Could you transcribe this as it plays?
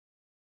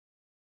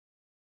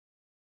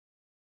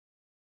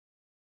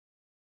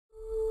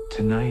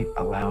Tonight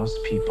allows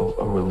people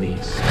a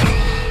release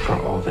for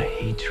all the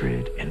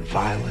hatred and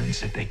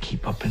violence that they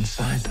keep up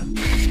inside them.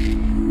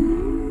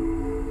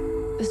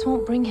 This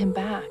won't bring him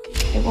back.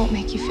 It won't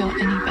make you feel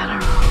any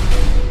better.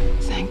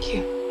 Thank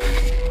you.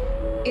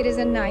 It is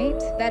a night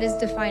that is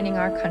defining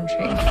our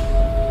country.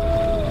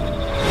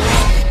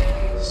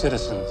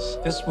 Citizens,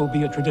 this will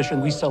be a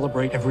tradition we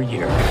celebrate every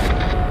year.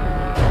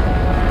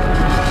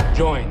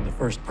 Join the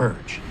first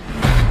Purge.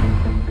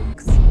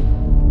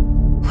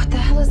 What the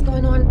hell is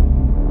going on?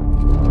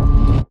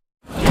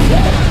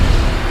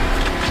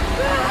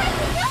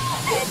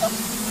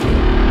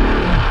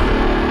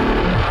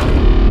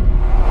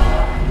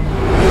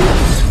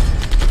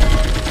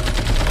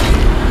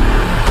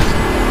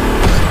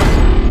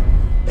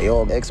 They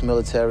all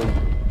ex-military.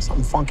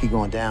 Something funky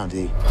going down,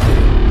 D.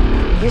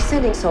 You're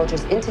sending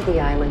soldiers into the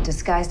island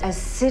disguised as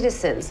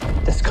citizens.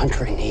 This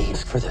country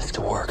needs for this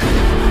to work.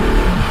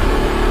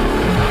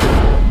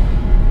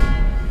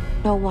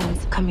 No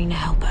one's coming to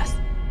help us.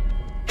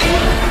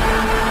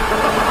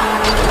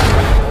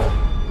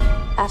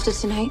 After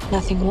tonight,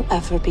 nothing will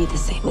ever be the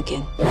same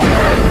again.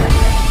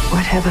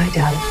 What have I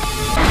done?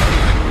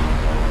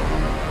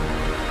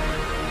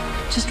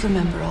 Just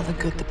remember all the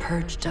good the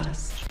Purge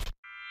does.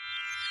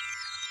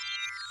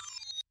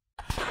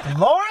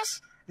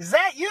 Dolores? Is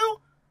that you?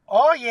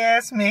 Oh, yeah,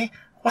 it's me.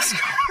 What's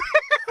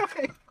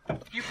going on?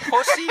 You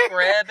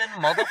pussy-grabbing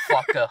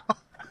motherfucker.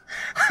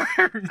 What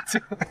are you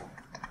doing?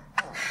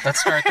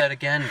 Let's start that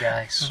again,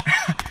 guys.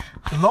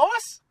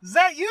 Dolores? Is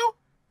that you?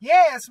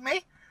 Yeah, it's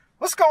me.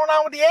 What's going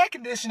on with the air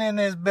conditioning in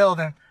this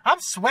building? I'm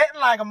sweating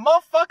like a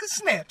motherfucking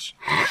snitch.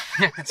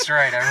 That's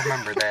right, I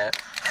remember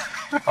that.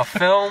 A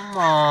film,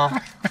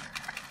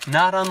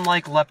 not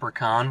unlike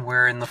Leprechaun,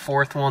 where in the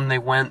fourth one they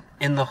went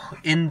into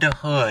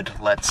hood,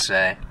 let's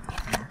say.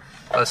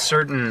 A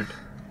certain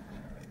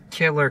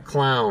killer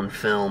clown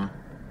film.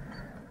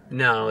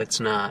 No, it's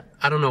not.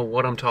 I don't know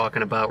what I'm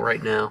talking about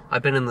right now.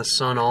 I've been in the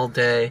sun all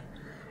day,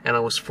 and I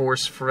was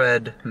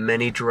force-fed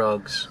many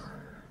drugs.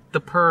 The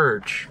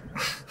Purge.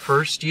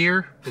 First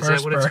year? Is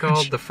that what it's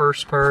called? The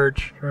first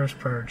Purge? First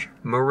Purge.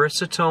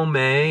 Marissa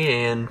Tomei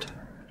and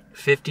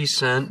 50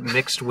 Cent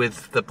mixed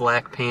with the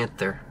Black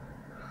Panther.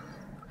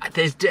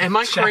 Am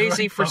I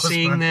crazy for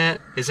seeing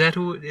that? Is that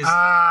who it is?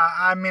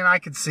 I mean, I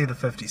could see the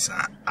 50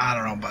 Cent. I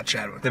don't know about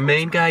Chadwick. The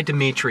main guy,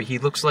 Dimitri, he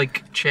looks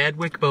like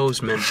Chadwick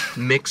Boseman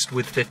mixed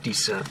with 50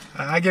 Cent.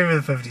 I give you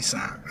the 50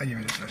 Cent. I give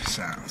you the 50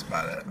 Cent. That's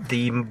about it.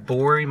 The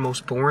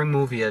most boring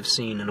movie I've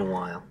seen in a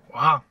while.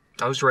 Wow.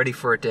 I was ready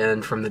for it to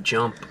end from the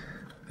jump.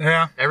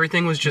 Yeah.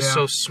 Everything was just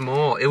so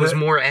small. It was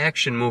more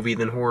action movie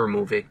than horror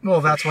movie. Well,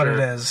 that's what it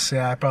is.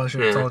 Yeah, I probably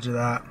should have told you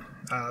that.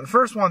 The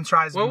first one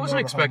tries to be I wasn't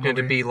expecting it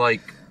to be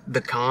like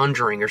The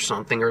Conjuring or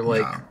something, or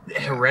like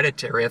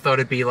Hereditary. I thought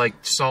it'd be like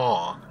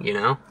Saw, you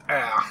know?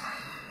 Yeah.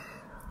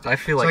 I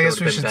feel like it would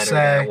have been better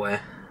that way.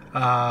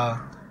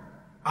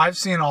 I've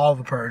seen all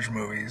the Purge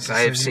movies. I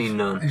have seen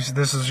none.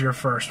 This is your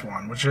first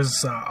one, which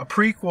is a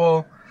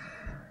prequel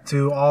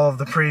to all of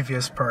the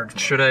previous Purge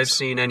movies. Should I have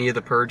seen any of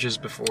the Purges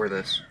before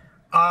this?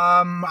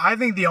 I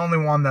think the only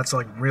one that's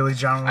like really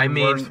generally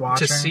worth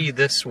watching. To see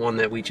this one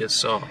that we just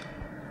saw.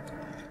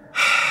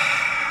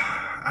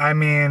 I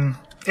mean,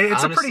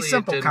 it's honestly, a pretty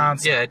simple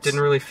concept. Yeah, it didn't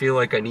really feel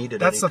like I needed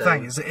That's anything. the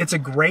thing. Is it's a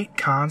great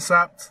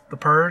concept, The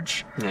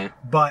Purge,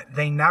 but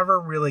they never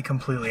really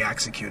completely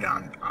execute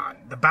on.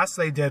 The best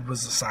they did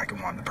was the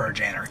second one, The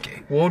Purge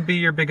Anarchy. What would be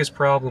your biggest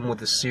problem with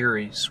the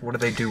series? What do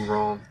they do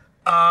wrong?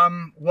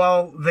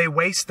 Well, they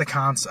waste the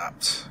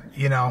concept.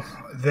 You know,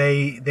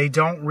 they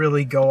don't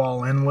really go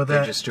all in with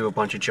it. They just do a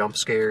bunch of jump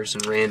scares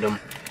and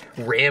random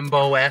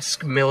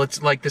Rambo-esque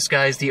like this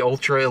guy's the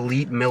ultra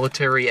elite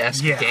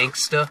military-esque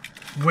gangsta.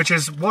 Which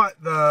is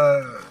what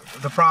the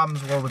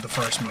problems were with the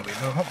first movie.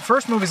 The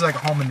first movie's like a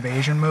home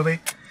invasion movie.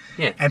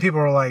 Yeah. And people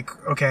were like,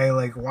 okay,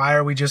 like, why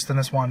are we just in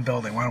this one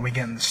building? Why don't we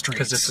get in the streets?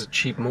 Because it's a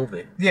cheap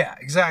movie. Yeah,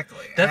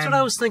 exactly. That's what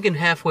I was thinking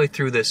halfway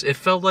through this. It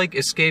felt like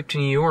Escape to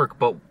New York,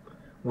 but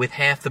with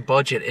half the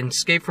budget. And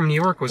Escape from New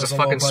York was a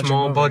fucking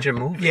small budget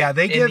movie. Yeah,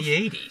 they give in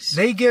the 80s.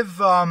 They give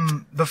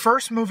the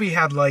first movie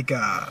had like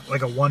a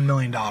 $1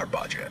 million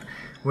budget,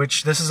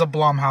 which this is a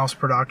Blumhouse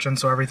production,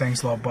 so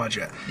everything's low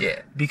budget.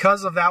 Yeah.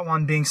 Because of that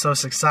one being so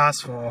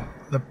successful,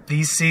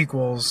 these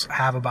sequels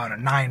have about a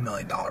 $9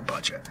 million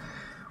budget,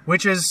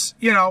 which is,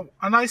 you know,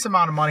 a nice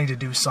amount of money to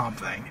do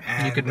something.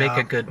 And you could make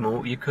a good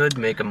movie. You could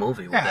make a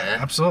movie with that.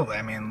 Absolutely.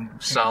 I mean,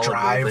 Solid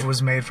Drive movie.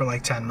 was made for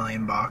like $10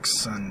 million,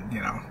 and you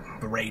know,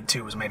 The Raid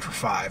 2 was made for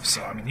 $5 million.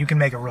 So I mean, you can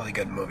make a really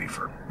good movie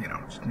for you know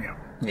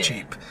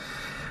cheap.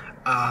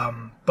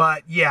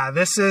 But yeah,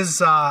 this is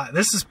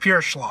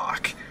pure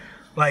schlock.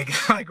 Like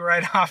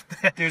right off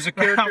the There's a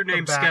character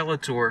named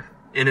Skeletor,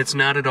 and it's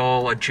not at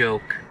all a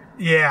joke.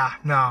 Yeah,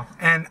 no.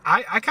 And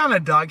I kind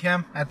of dug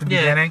him at the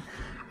beginning.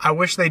 I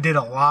wish they did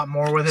a lot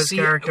more with his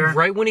character.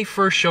 Right when he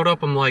first showed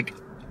up, I'm like,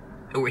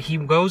 he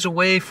goes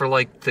away for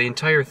like the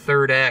entire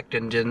third act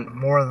and didn't...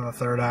 More than the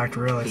third act,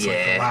 really. It's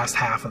like the last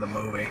half of the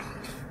movie.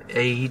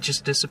 He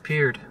just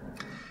disappeared.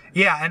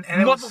 Yeah, and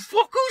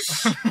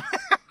Motherfuckers!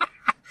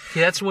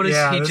 That's what he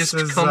just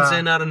comes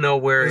in out of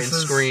nowhere and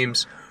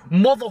screams,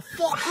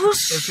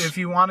 "Motherfuckers!" If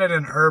you wanted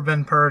an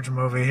urban Purge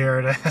movie, here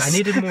it is. I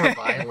needed more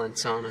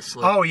violence,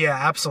 honestly. Oh yeah,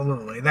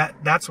 absolutely.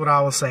 That's what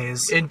I will say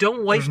is. And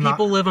don't white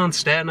people live on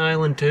Staten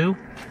Island too?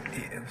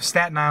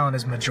 Staten Island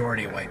is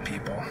majority white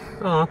people.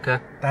 Oh, okay.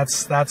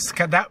 That's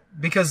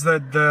because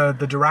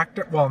the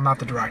director, well, not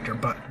the director,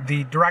 but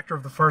the director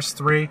of the first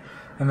three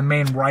and the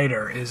main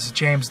writer is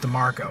James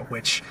DeMarco,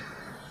 which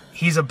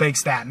he's a big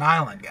Staten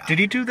Island guy. Did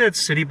he do that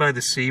City by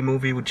the Sea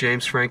movie with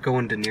James Franco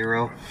and De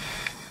Niro?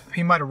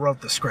 He might have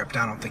wrote the script.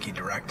 I don't think he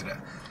directed it.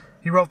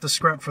 He wrote the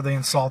script for the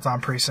Assault on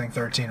Precinct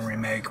 13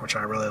 remake, which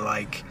I really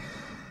like.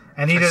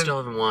 And I still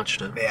haven't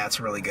watched it. Yeah, it's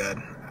really good.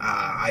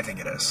 I think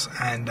it is.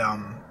 And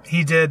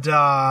he did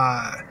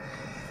a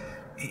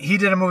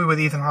movie with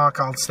Ethan Hawke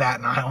called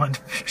Staten Island.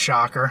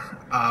 Shocker.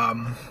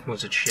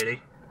 Was it shitty?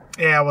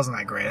 Yeah, it wasn't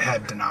that great. It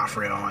had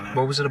D'Onofrio in it.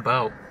 What was it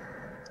about?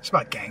 It's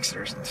about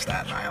gangsters in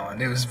Staten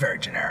Island. It was very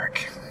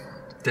generic.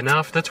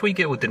 That's what you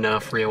get with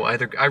D'Onofrio. I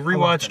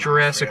rewatched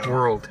Jurassic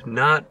World.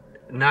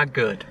 Not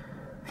good.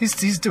 He's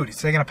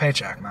taking a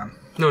paycheck, man.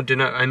 No,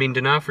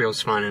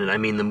 D'Onofrio's fine in it. I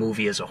mean the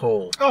movie as a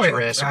whole. Oh, yeah.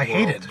 Jurassic I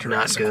World, hated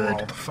Jurassic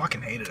World. I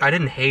fucking hated it. I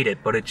didn't hate it,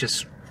 but it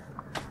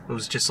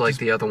was just like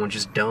the other one,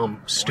 just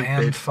dumb, stupid.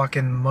 Bland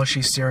fucking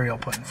mushy cereal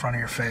put in front of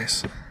your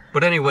face.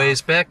 But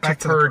anyways, back to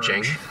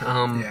purging.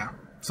 Yeah.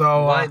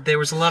 So there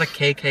was a lot of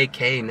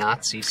KKK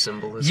Nazi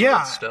symbolism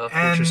and stuff,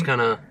 which was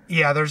kind of...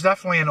 Yeah, there's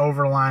definitely an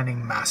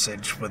overlining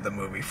message with the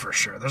movie for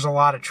sure. There's a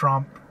lot of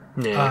Trump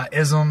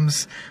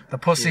isms. The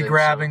pussy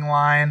grabbing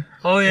line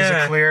is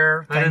a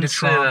clear thing to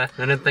Trump.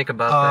 I didn't think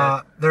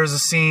about that. There's a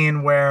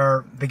scene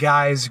where the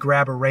guys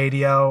grab a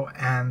radio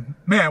and,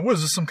 man, what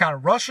is this, some kind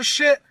of Russia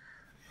shit?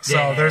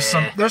 So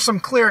there's some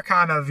clear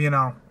kind of,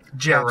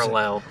 jabs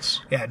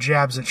parallels.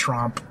 Jabs at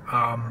Trump.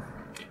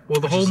 Well,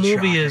 the whole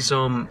movie is,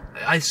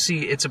 I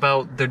see it's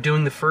about, they're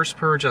doing the first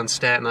purge on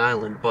Staten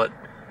Island, but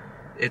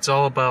it's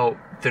all about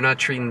they're not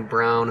treating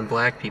brown and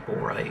black people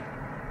right.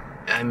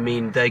 I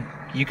mean,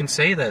 you can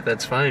say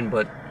that's fine,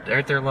 but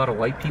aren't there a lot of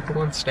white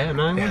people on Staten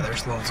Island? Yeah,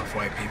 there's loads of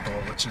white people,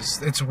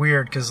 it's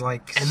weird, because,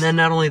 like... And then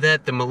not only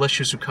that, the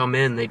militias who come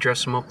in, they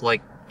dress them up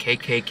like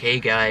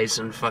KKK guys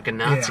and fucking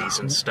Nazis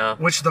and stuff.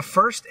 Which the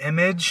first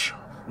image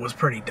was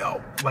pretty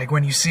dope. Like,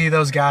 when you see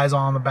those guys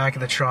all on the back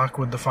of the truck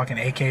with the fucking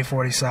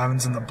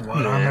AK-47s and the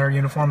blood on their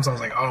uniforms, I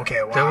was like,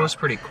 okay, wow. That was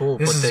pretty cool,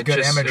 this is good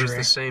imagery. It was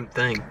the same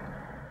thing.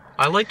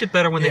 I liked it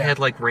better when they had,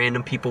 like,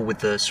 random people with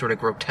the sort of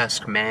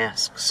grotesque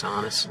masks,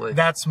 honestly.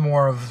 That's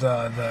more of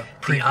the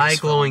previous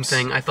eye-glowing films.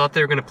 thing, I thought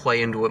they were going to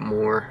play into it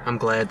more. I'm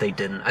glad they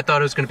didn't. I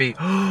thought it was going to be,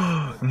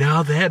 oh,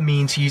 now that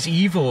means he's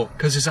evil,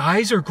 because his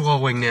eyes are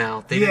glowing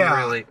now. They didn't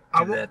really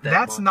do that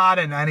That's much. not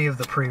in any of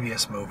the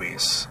previous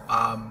movies.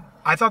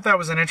 I thought that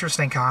was an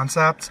interesting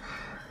concept,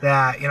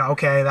 that,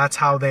 that's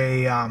how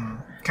they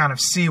kind of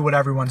see what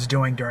everyone's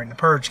doing during the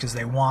purge, because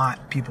they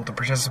want people to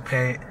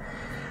participate.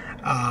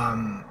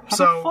 How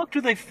the fuck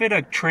do they fit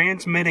a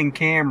transmitting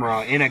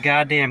camera in a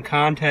goddamn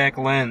contact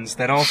lens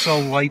that also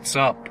lights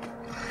up?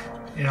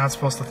 You're not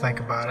supposed to think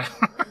about it.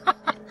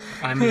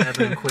 I have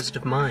an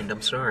inquisitive mind,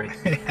 I'm sorry.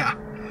 Yeah.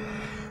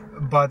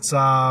 But,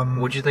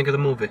 what'd you think of the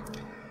movie?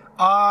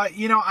 I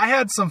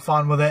had some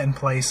fun with it in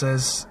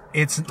places.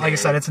 It's, like I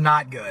said, it's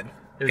not good.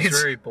 It was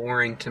very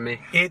boring to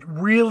me. It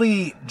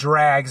really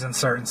drags in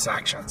certain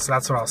sections.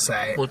 That's what I'll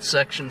say. What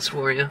sections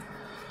for you?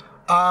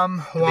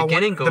 The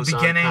beginning goes on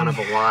kind of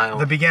a while.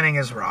 The beginning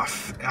is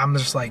rough. I'm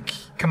just like,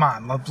 come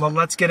on,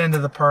 let's get into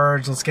the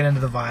purge. Let's get into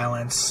the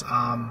violence.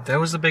 That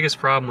was the biggest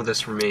problem with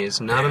this for me,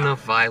 is not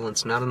enough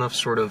violence, not enough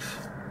sort of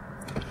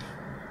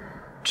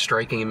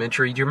striking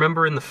imagery. Do you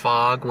remember in The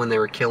Fog when they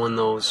were killing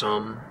those,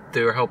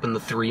 they were helping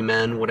the three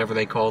men, whatever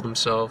they call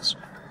themselves,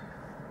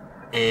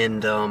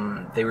 and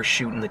they were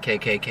shooting the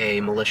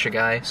KKK militia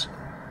guys?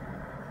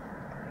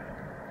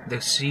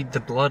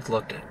 The blood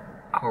looked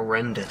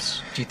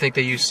horrendous. Do you think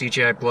they used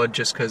CGI blood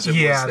just because they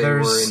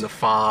were in the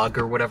fog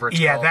or whatever it's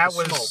called?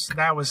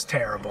 that was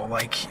terrible.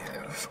 Like,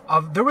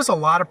 there was a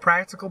lot of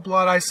practical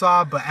blood I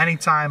saw, but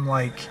anytime,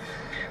 like,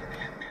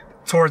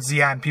 towards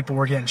the end, people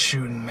were getting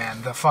shooting,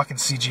 man, the fucking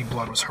CG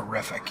blood was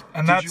horrific.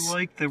 And that's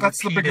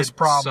the biggest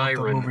problem with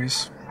the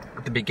movies.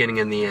 At the beginning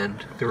and the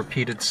end, the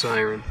repeated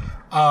siren.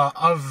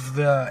 Of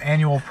the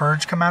annual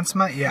purge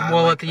commencement? Yeah.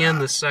 Well, at the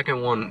end, the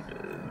second one,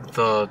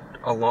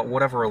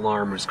 whatever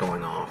alarm was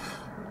going off.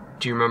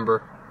 Do you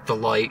remember the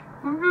light?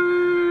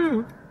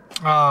 No,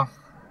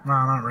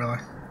 not really.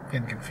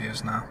 Getting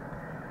confused now.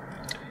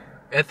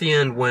 At the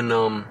end,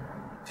 when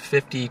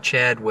 50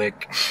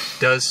 Chadwick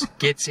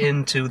gets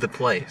into the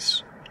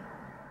place.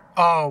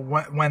 Oh,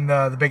 when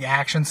the big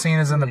action scene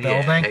is in the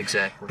building? Yeah,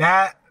 exactly.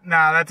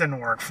 That didn't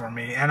work for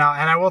me. And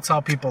I will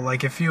tell people,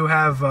 like, if you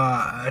have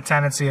a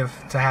tendency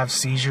to have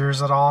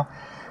seizures at all,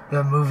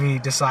 the movie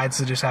decides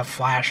to just have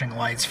flashing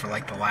lights for,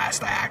 like, the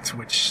last act,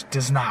 which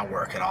does not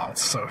work at all.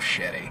 It's so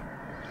shitty.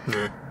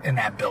 In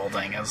that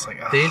building. I was like,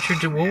 they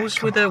introduced, what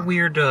was with that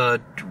weird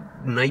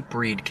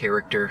Nightbreed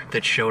character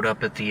that showed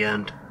up at the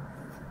end?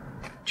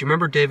 Do you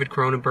remember David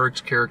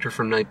Cronenberg's character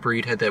from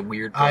Nightbreed had that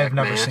weird black I have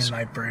never mask? seen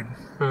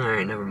Nightbreed.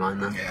 Alright, never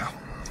mind then. Yeah,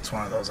 it's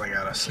one of those I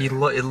gotta see. It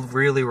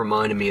really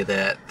reminded me of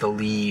that, the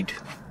lead.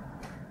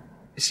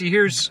 See,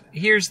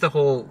 here's the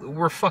whole...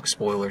 We're fuck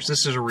spoilers.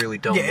 This is a really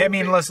dumb movie. I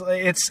mean, listen,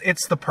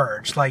 it's The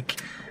Purge. Like,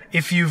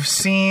 if you've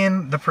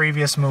seen the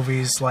previous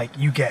movies, like,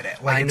 you get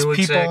it. Like, it's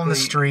people in the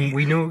street.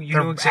 You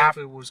knew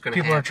exactly what was going to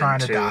happen. People are trying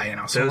to die, you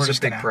know. So that was we're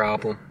just a big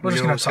problem. We're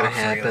just going to talk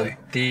happen.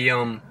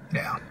 freely.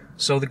 Yeah.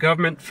 So the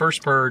government,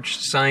 first purge,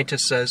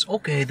 scientist says,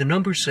 okay, the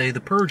numbers say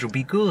the purge will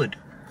be good.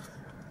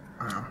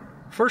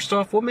 First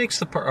off, what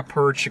makes a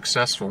purge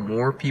successful?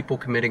 More people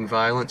committing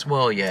violence?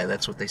 Well, yeah,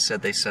 that's what they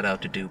said they set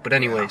out to do. But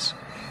anyways,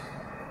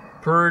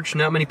 purge,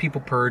 not many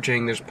people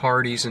purging. There's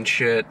parties and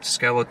shit.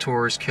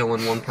 Skeletors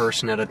killing one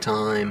person at a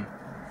time.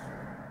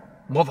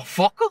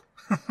 Motherfucker!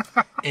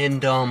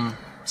 And,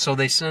 so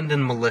they send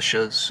in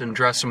militias and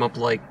dress them up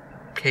like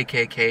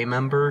KKK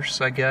members,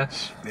 I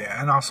guess.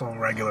 Yeah, and also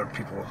regular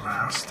people with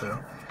masks, too.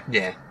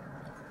 Yeah.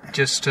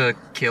 Just to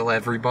kill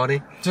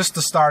everybody. Just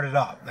to start it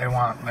up. They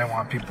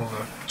want people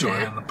to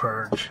join in the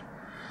purge.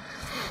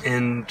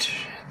 And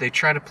they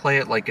try to play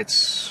it like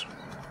it's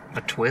a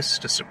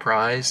twist, a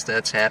surprise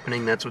that's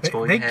happening, that's what's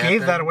going to happen. They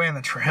gave that away in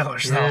the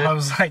trailers, though. I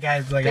was like, I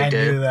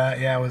knew that,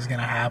 it was going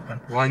to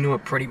happen. Well, I knew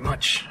it pretty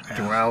much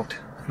throughout.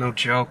 No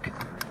joke.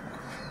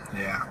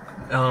 Yeah.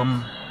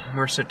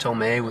 Marissa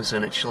Tomei was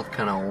in it. She looked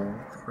kind of old.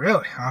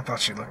 Really? I thought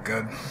she looked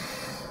good.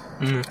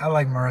 I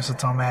like Marissa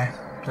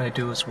Tomei. I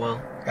do as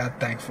well. Got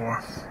to thank for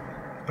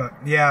her. But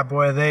yeah,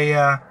 boy, they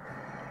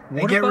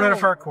get rid of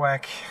her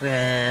quick.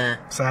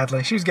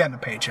 Sadly, she's getting a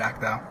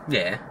paycheck though.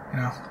 Yeah. You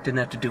know, didn't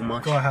have to do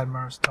much. Go ahead,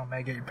 Marissa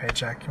Tomei, get your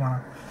paycheck. You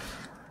wanna?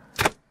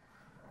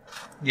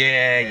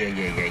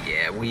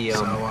 Yeah. We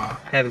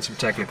having some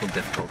technical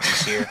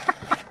difficulties here.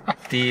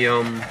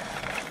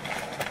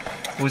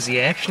 Was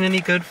the action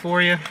any good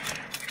for you?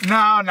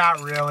 No,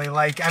 not really.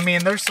 Like, I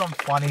mean, there's some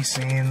funny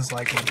scenes,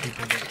 like, when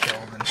people get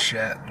killed and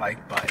shit,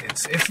 like, but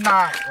it's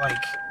not, like...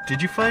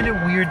 Did you find it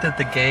weird that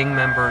the gang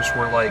members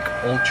were, like,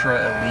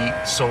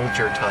 ultra-elite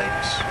soldier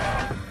types?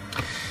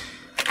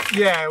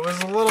 Yeah, it was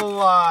a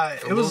little,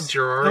 it was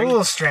jarring. A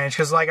little strange,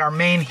 because, like, our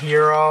main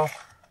hero,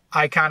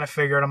 I kind of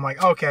figured, I'm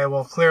like, okay,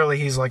 well, clearly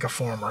he's, like, a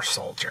former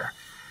soldier.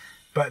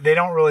 But they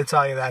don't really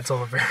tell you that till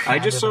the very end. I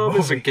just saw him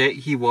as a gang.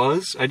 He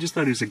was. I just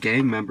thought he was a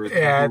gang member.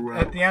 Yeah,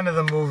 at the end of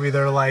the movie,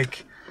 they're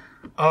like,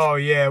 "Oh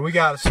yeah, we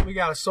got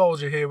a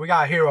soldier here. We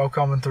got a hero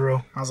coming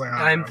through." I was like,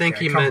 I don't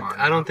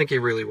think he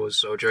really was a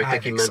soldier. I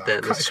think he meant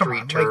that in the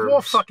street terms. Like,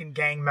 what fucking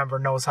gang member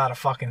knows how to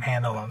fucking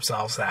handle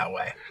themselves that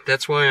way?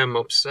 That's why I'm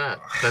upset.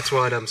 That's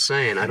what I'm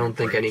saying. I don't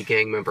think any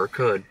gang member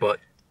could. But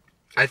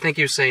I think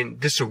he was saying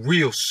this is a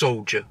real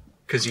soldier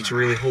because he's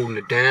really holding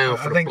it down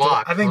for the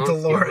block. I think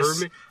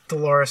Dolores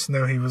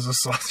knew he was a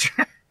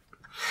soldier.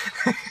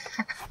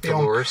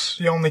 Dolores?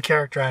 The only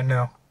character I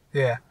knew.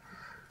 Yeah.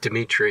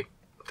 Dimitri.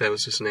 That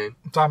was his name.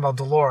 I'm talking about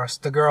Dolores,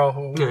 the girl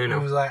who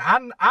was like, I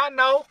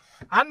know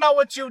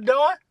what you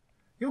doing.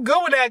 You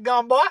good with that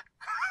gun, boy.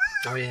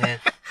 Oh, yeah.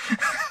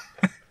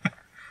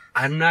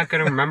 I'm not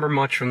going to remember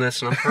much from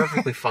this, and I'm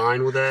perfectly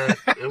fine with that.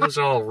 It was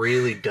all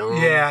really dumb.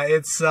 Yeah,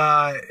 it's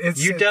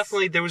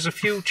definitely, there was a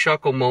few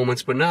chuckle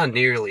moments, but not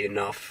nearly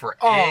enough for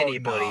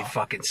anybody to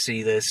fucking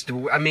see this.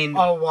 I mean...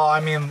 Oh, well,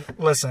 I mean,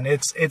 listen,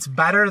 it's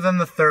better than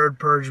the third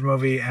Purge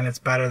movie, and it's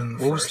better than the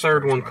first. What was the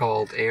third one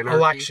called? Anarchy?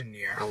 Election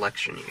Year.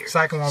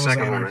 Second one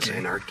was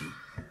Anarchy.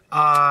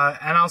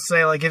 And I'll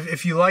say, like,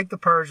 if you like the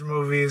Purge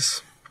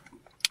movies,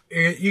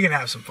 you can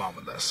have some fun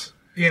with this.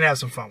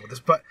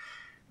 But...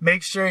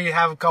 make sure you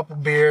have a couple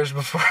beers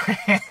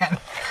beforehand.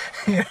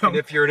 And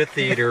if you're at a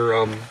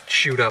theater,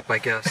 shoot up, I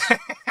guess.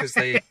 Because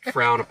they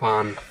frown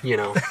upon,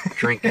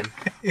 drinking.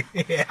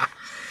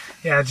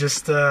 Yeah,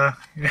 just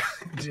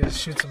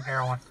shoot some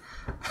heroin.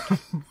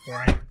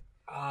 Right.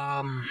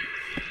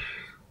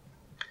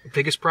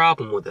 Biggest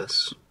problem with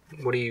this?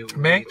 What do you...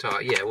 Me?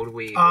 What do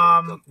we...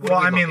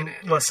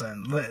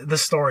 listen, the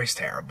story's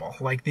terrible.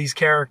 Like, these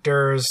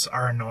characters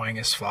are annoying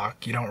as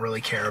fuck. You don't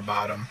really care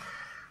about them.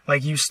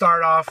 Like, you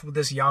start off with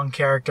this young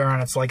character,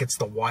 and it's like it's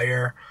The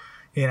Wire,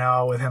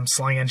 with him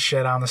slinging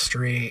shit on the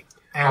street.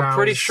 And I'm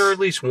pretty sure at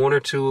least one or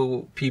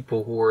two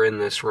people who were in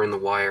this were in The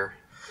Wire.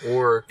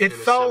 Or it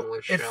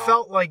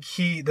felt like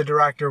the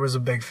director was a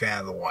big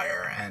fan of The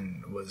Wire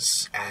and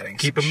was adding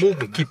keep it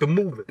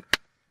moving.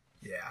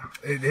 Yeah,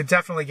 it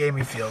definitely gave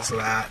me feels of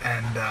that.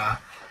 And,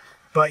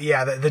 but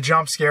yeah, the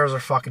jump scares are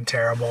fucking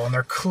terrible, and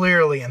they're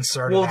clearly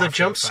inserted. Well, the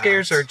jump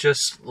scares are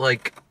just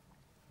like...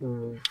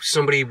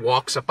 somebody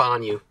walks up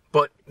on you,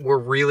 but we're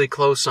really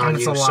close on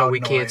you, so we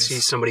can't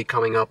see somebody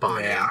coming up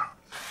on you.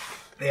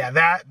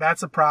 Yeah,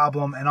 that's a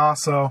problem, and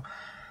also...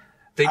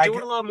 They do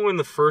it a lot more in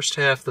the first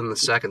half than the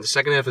second. The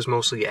second half is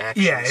mostly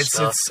action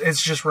stuff.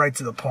 It's just right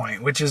to the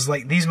point, which is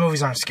like, these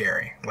movies aren't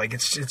scary. Like,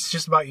 it's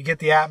just about, you get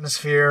the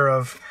atmosphere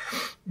of,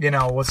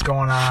 what's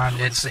going on.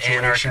 It's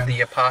anarchy,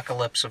 the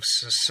apocalypse of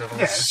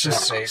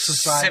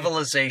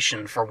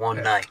civilization for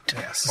one night.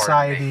 Yeah,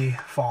 society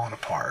falling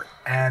apart.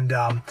 And,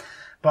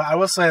 But I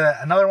will say that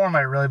another one of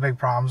my really big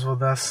problems with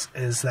this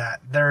is that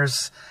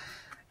there's,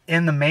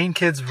 in the main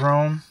kid's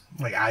room,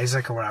 like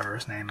Isaac or whatever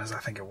his name is, I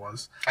think it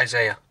was.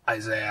 Isaiah.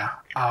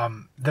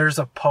 There's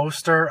a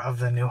poster of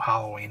the new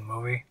Halloween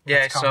movie.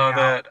 Yeah, I saw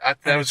that.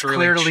 That was really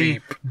clearly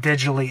cheap.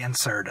 Digitally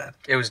inserted.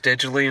 It was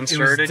digitally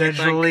inserted.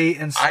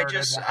 Inserted.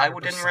 I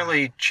didn't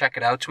really check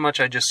it out too much.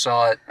 I just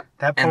saw it,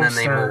 that poster, and then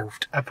they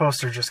moved. That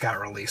poster just got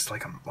released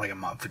like a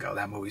month ago.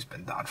 That movie's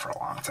been done for a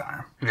long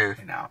time. Yeah.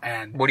 You know.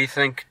 And what do you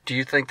think? Do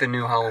you think the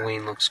new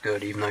Halloween looks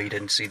good, even though you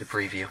didn't see the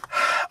preview?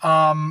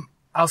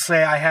 I'll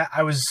say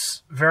I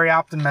was very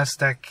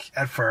optimistic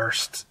at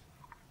first,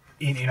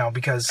 you know,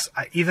 because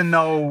even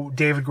though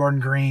David Gordon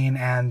Green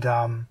and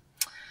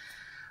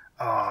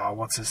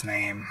what's his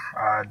name,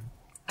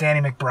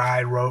 Danny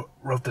McBride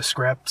wrote the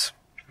script.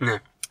 Yeah.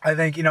 I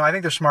think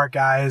they're smart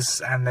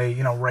guys, and they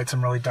write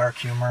some really dark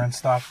humor and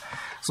stuff.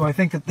 So I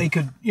think that they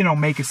could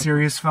make a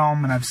serious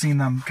film, and I've seen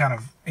them kind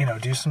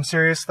of do some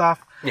serious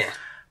stuff. Yeah.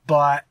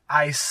 But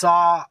I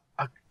saw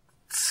a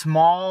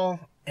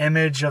small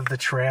image of the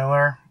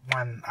trailer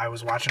when I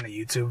was watching a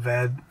YouTube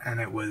vid, and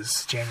it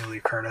was Jamie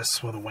Lee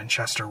Curtis with a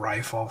Winchester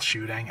rifle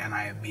shooting, and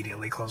I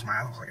immediately closed my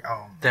eyes. I was like,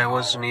 oh, that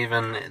wasn't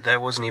even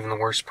the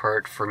worst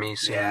part for me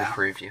seeing the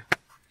preview.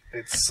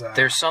 It's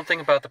there's something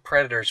about the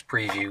Predators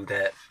preview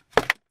that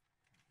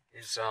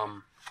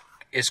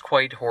is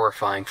quite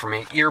horrifying for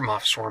me.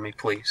 Earmuffs for me,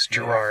 please,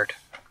 Gerard.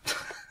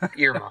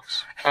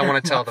 Earmuffs. I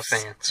want to tell the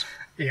fans.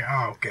 Yeah.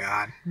 Oh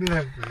God.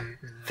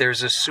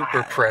 There's a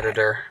super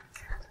predator.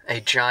 A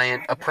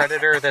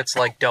predator that's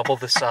like double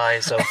the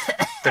size of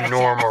the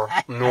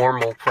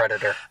normal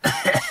predator.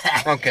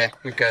 Okay,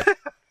 you're good.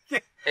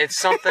 It's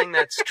something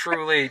that's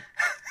truly,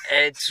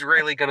 it's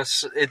really gonna,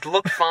 it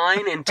looked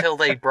fine until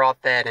they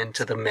brought that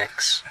into the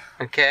mix.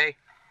 Okay?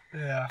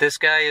 Yeah. This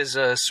guy is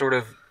a sort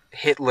of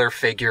Hitler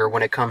figure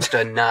when it comes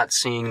to not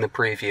seeing the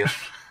preview.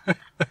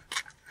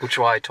 Which is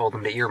why I told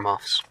him to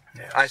earmuffs.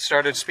 Yeah.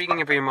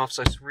 Speaking of earmuffs,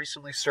 I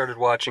recently started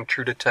watching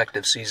True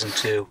Detective Season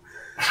 2.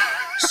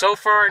 So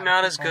far,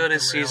 not as good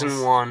as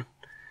Season 1.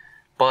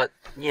 But,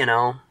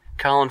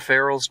 Colin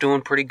Farrell's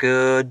doing pretty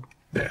good.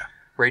 Yeah.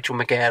 Rachel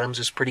McAdams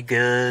is pretty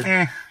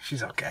good.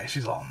 She's okay.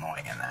 She's all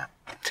annoying in that.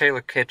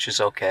 Taylor Kitsch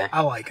is okay.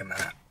 I like him in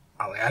it.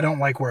 I don't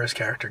like where his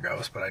character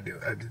goes, but I do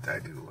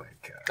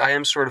like... I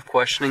am sort of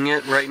questioning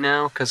it right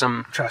now, because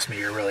I'm... Trust me,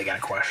 you're really going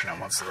to question it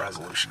once the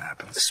resolution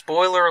happens.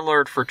 Spoiler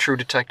alert for True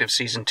Detective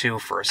Season 2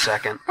 for a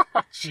second.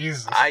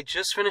 Jesus. I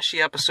just finished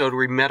the episode where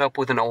we met up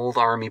with an old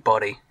army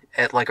buddy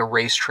at, like, a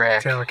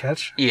racetrack. Taylor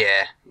Kitsch?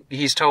 Yeah.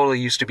 He's totally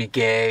used to be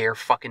gay or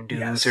fucking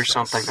dudes or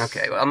something.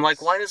 Okay. I'm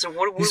like, why does it...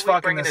 What are we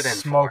bringing it in for?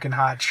 Smoking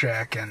hot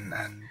chick and...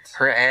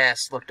 Her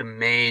ass looked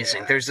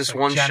amazing. Yeah, there's this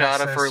one Genesis,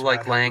 shot of her,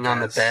 like, laying on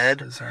the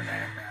bed. Is her name,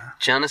 yeah.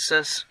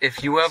 Genesis,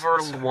 if you ever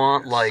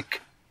want, like,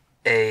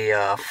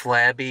 a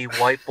flabby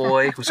white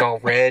boy who's all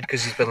red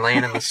because he's been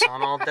laying in the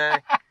sun all day,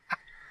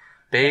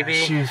 baby,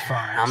 yeah, she's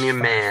fine. I'm your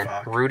man.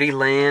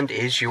 RuudiLand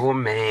is your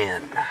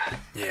man.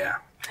 Yeah.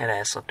 That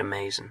ass looked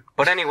amazing.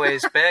 But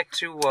anyways, back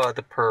to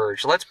the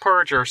Purge. Let's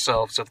purge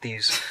ourselves of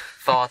these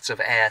thoughts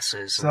of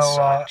asses and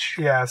such.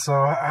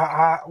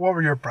 What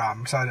were your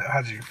problems?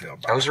 How did you feel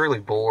about it? I was really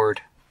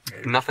bored.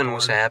 Nothing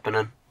was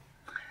happening.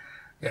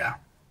 Yeah.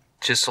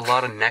 Just a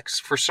lot of necks.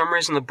 For some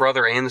reason, the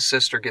brother and the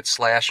sister get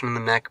slashed in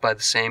the neck by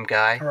the same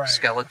guy, right.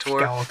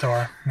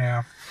 Skeletor.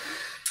 Yeah.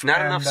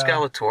 Not enough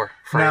Skeletor,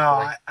 frankly.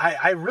 No,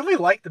 I really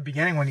like the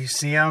beginning when you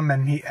see him,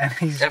 and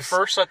he's. At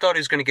first, I thought he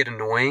was going to get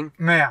annoying.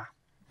 Yeah.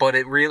 But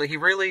he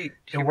really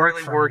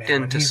worked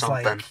into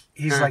something.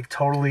 He's like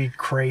totally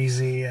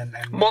crazy and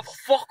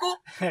motherfucker.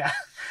 Yeah,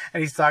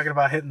 and he's talking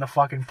about hitting the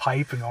fucking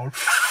pipe and going,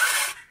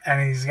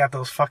 and he's got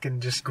those fucking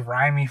just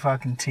grimy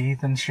fucking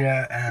teeth and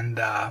shit, and.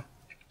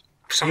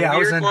 Some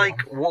weird,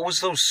 like, what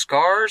was those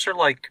scars or,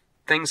 like,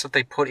 things that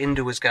they put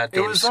into his goddamn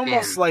skin? It was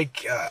almost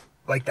like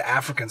the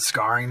African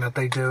scarring that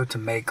they do to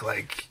make,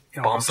 like,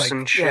 bumps like,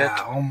 and shit.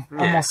 Yeah,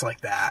 almost like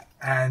that.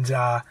 And,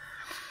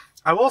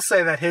 I will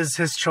say that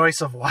his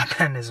choice of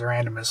weapon is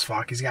random as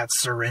fuck. He's got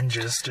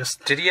syringes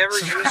just... Did he ever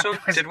use them?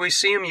 Did we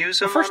see him use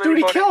them? The first dude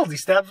he killed, he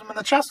stabs him in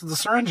the chest with the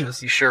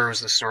syringes. You sure it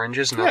was the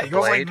syringes, not the blade? Yeah, he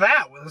goes like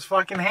that with his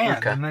fucking hand.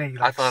 Okay. And then he,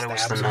 I thought it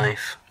was the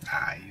knife.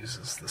 Nah, he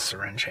uses the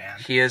syringe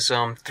hand. He has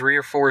 3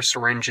 or 4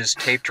 syringes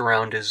taped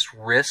around his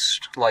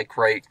wrist, like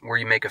right where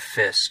you make a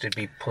fist. It'd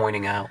be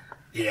pointing out.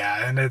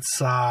 Yeah, and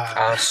it's...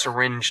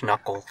 syringe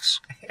knuckles.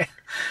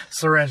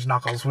 Syringe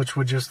knuckles, which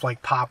would just,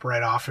 like, pop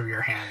right off of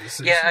your hand.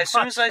 As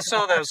soon as I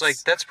saw that, I was like,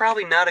 that's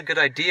probably not a good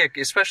idea,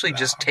 especially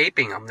just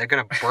taping them. They're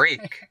going to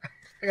break.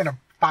 They're going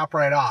to pop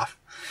right off.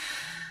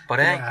 But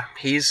hey,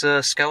 he's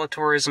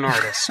Skeletor is an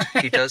artist.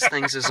 He does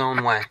things his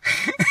own way.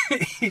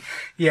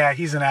 Yeah,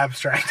 he's an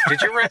abstract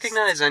artist. Did you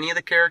recognize any of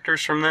the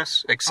characters from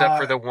this, except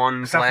for the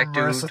one black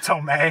dude? Marissa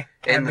Tomei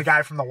and the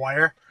guy from The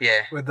Wire.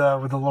 Yeah. With the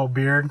little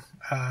beard,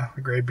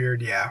 the gray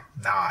beard. Yeah.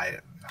 No, I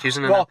didn't. She was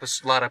in a lot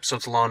of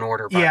episodes of Law and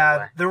Order, by the way.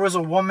 Yeah, there was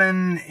a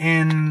woman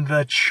in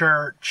the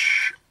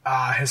church,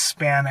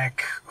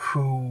 Hispanic,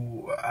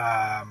 who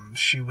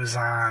she was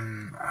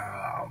on.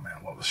 Oh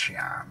man, what was she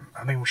on?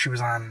 I think she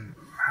was on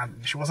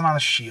She wasn't on The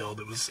Shield.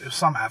 It was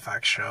some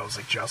FX show. It was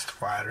like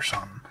Justified or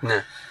something.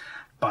 Yeah.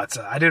 But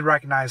I did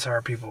recognize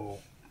her.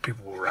 People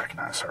will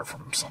recognize her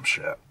from some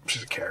shit.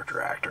 She's a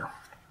character actor.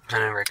 I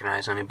didn't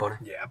recognize anybody.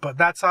 Yeah, but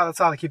that's how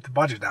they keep the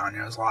budget down.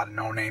 There's a lot of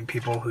no-name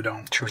people who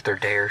don't... Truth or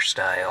Dare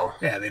style.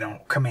 Yeah, they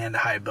don't command a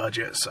high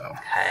budget, so...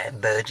 High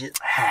budget.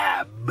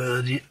 High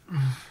budget.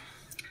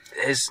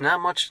 It's not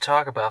much to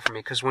talk about for me,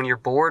 because when you're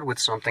bored with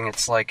something,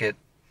 it's like it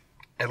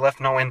left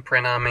no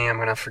imprint on me. I'm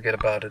going to forget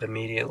about it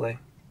immediately.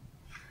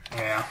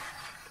 Yeah.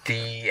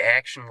 The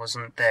action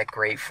wasn't that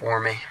great for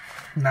me.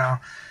 No.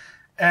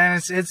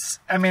 And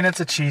it's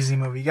a cheesy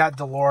movie. You got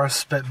Dolores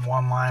spitting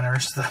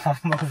one-liners the whole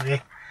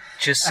movie.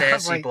 Just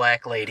sassy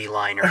black lady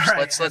liners.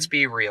 Right. Let's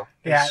be real.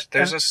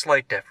 There's a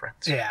slight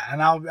difference. Yeah, and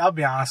I'll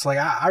be honest, like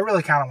I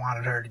really kind of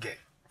wanted her to get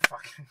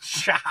fucking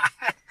shot.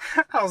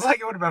 I was like,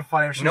 it would have been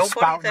funny if she was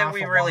spouting off. Nobody that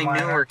we really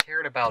knew or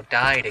cared about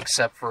died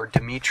except for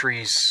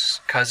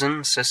Dimitri's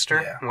cousin,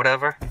 sister,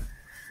 whatever.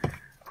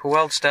 Who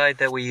else died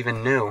that we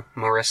even knew?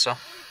 Marissa.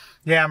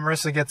 Yeah,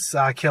 Marissa gets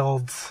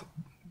killed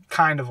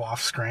kind of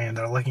off screen.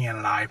 They're looking at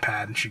an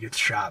iPad and she gets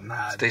shot in the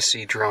head. They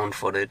see drone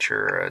footage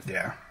or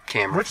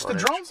camera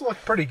footage. The drones look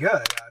pretty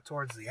good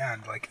towards the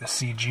end, like the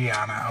CG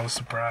on it. I was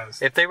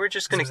surprised. If they were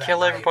just going to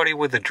kill everybody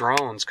with the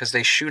drones, because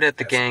they shoot at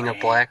the gang of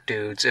black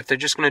dudes, if they're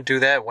just going to do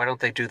that, why don't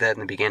they do that in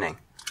the beginning?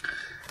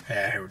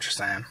 Yeah, I hear what you're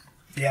saying.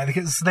 Yeah,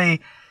 because that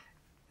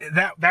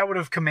would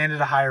have commanded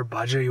a higher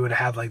budget. You would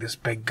have had like this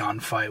big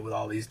gunfight with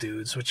all these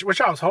dudes,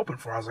 which I was hoping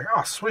for. I was like,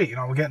 oh sweet,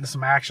 we'll get into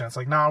some action. It's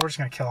like, no, we're just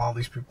gonna kill all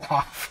these people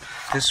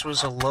off. This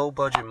was a low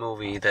budget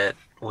movie that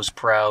was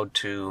proud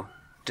to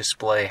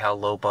display how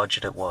low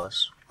budget it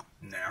was.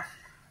 Yeah.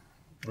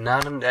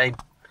 Not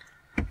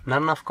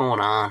enough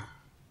going on.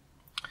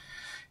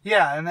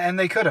 Yeah, and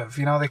they could have,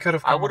 they could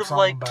have come up with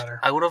something better.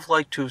 I would have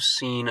liked to have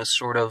seen a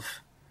sort of,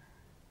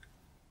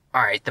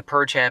 alright, the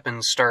Purge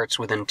starts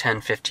within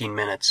 10-15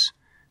 minutes.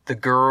 The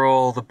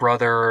girl, the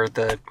brother,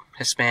 the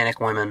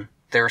Hispanic women,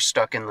 they're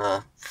stuck in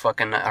the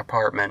fucking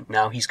apartment.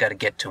 Now he's got to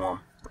get to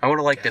them. I would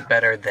have liked it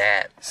better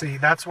that. See,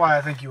 that's why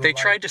I think you would They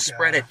tried to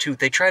spread it too.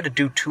 They tried to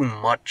do too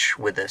much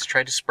with this.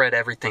 Tried to spread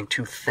everything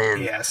too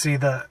thin. Yeah, see,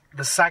 the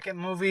second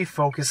movie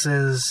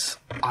focuses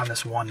on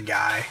this one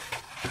guy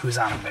who's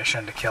on a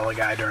mission to kill a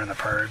guy during the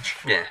Purge.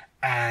 Yeah.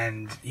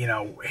 And,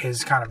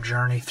 his kind of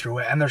journey through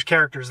it. And there's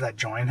characters that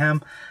join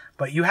him.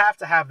 But you have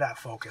to have that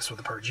focus with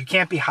the Purge. You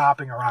can't be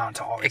hopping around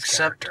to all these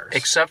characters.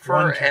 Except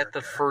for at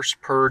the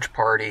first Purge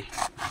party.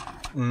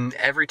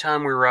 Every time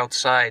we were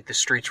outside, the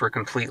streets were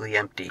completely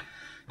empty.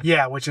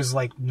 Yeah, which is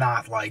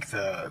not like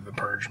the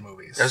Purge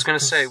movies. I was going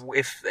to say,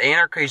 if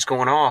anarchy's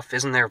going off,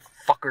 isn't there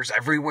fuckers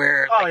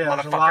everywhere?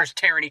 Motherfuckers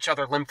tearing each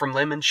other limb from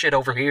limb and shit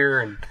over here.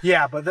 And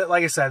yeah, but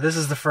like I said, this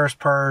is the first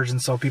Purge, and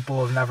so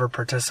people have never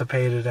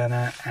participated in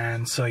it.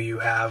 And so you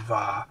have,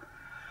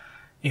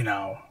 you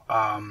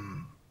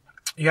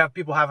have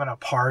people having a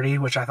party,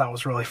 which I thought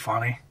was really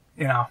funny,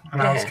 and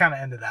I was kind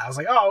of into that. I was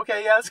like, oh,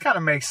 okay, yeah, this kind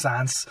of makes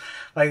sense.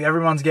 Like,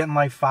 everyone's getting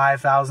like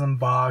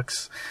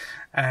 $5,000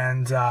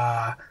 and,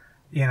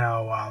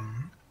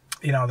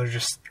 they're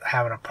just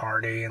having a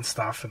party and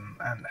stuff, and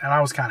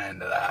I was kind of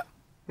into that.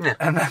 Yeah.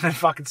 And then the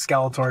fucking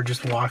Skeletor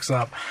just walks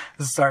up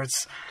and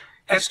starts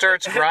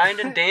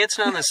grinding,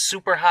 dancing on this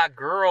super hot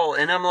girl,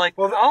 and I'm like,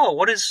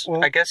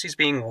 I guess he's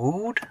being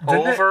wooed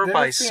over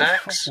by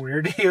sex?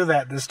 Weird to you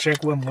that this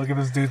chick wouldn't look at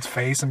this dude's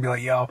face and be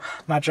like, yo,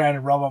 I'm not trying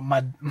to rub up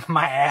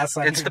my ass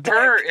on It's the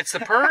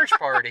Purge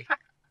party.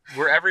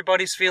 Where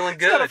everybody's feeling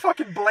good. It's got a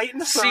fucking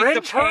blatant syringe.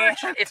 See, the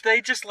Purge, if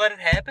they just let it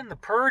happen, the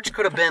Purge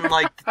could have been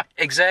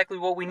exactly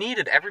what we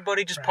needed.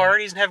 Everybody just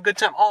parties and have a good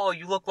time. Oh,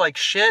 you look like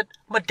shit.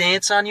 I'm gonna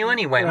dance on you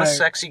anyway. I'm a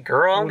sexy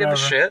girl. I don't give a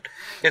shit.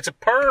 It's a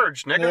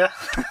Purge, nigga.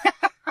 Yeah.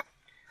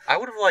 I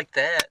would have liked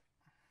that.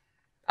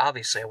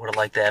 Obviously, I would have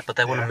liked that, but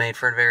that would have made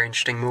for a very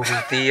interesting movie.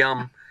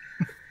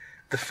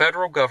 The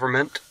federal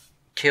government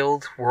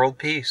killed world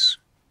peace.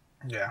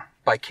 Yeah.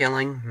 By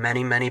killing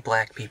many, many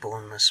black people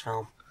in this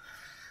film.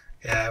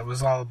 Yeah, it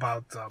was all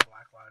about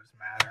Black Lives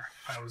Matter.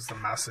 That was the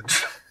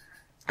message.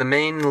 The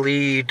main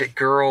lead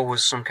girl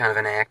was some kind of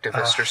an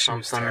activist or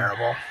something. She was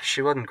terrible.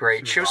 She wasn't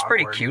great. She was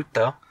pretty cute,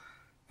 though.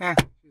 Yeah,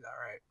 she's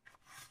alright.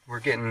 We're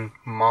getting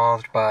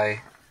mauled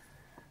by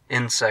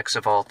insects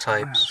of all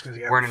types.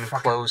 We're in an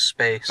enclosed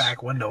space.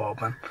 Back window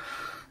open.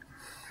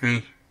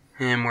 And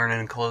we're in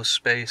an enclosed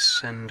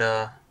space, and,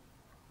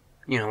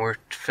 we're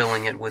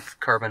filling it with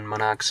carbon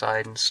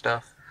monoxide and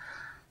stuff.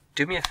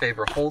 Do me a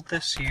favor, hold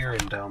this here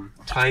and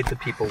tide the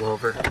people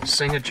over.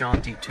 Sing a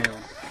jaunty tune.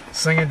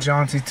 Sing a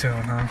jaunty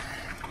tune, huh?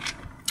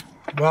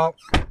 Well,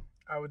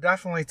 I would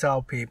definitely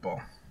tell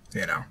people,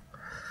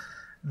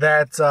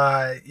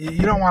 that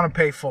you don't want to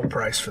pay full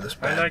price for this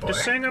bad boy. I like to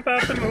sing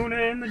about the moon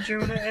and the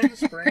June and the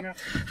spring.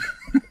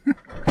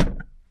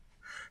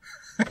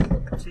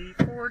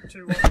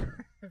 T42.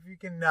 If you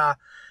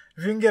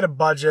can get a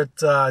budget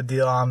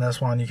deal on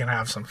this one, you can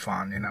have some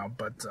fun,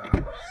 but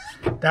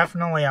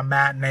definitely a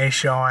matinee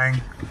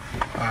showing.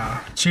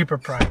 cheaper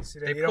price.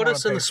 They put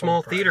us in the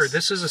small theater.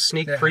 This is a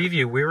sneak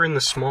preview. We were in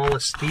the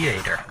smallest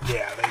theater.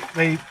 Yeah,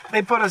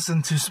 they put us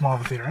in too small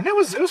of a theater, and it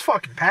was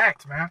fucking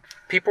packed, man.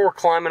 People were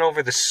climbing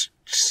over the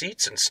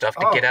seats and stuff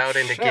to get out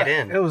and to get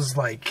in. It was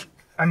like,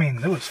 I mean,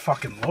 it was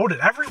fucking loaded.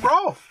 Every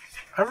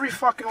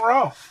fucking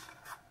row.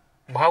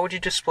 How would you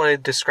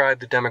describe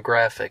the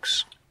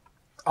demographics?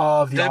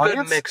 Of the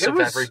audience? Good mix of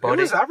everybody.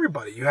 It was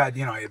everybody. You had,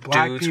 you had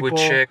black dudes people. with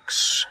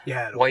chicks.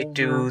 White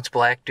dudes,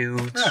 black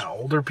dudes. Yeah,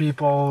 older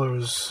people. There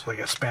was like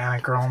a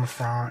Hispanic girl in the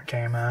front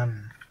came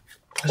in.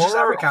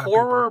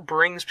 Horror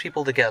brings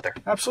people together.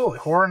 Absolutely.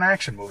 Horror and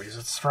action movies.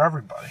 It's for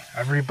everybody.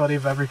 Everybody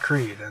of every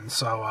creed. And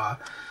so,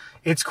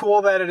 it's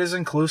cool that it is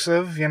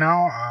inclusive, like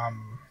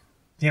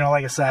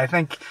I said, I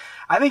think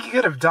you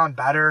could have done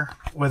better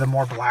with a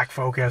more black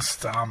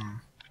focused,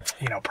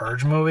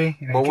 Purge movie.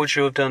 What would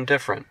you have done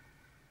different?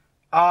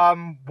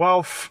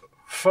 Well,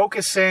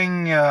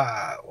 focusing,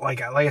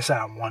 like I said,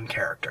 on one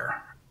character,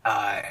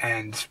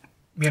 and,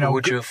 Who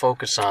would you have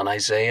focused on?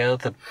 Isaiah,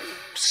 the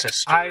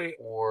sister,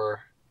 or...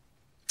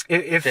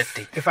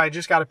 If I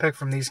just got to pick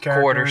from these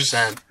characters,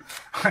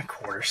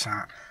 quarter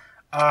cent.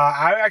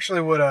 I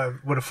actually would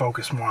have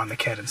focused more on the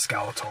kid and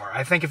Skeletor.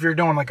 I think if you're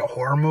doing like a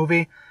horror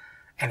movie,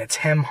 and it's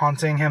him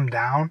hunting him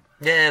down,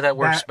 that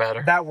works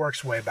better. That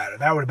works way better.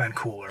 That would have been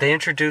cooler. They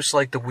introduced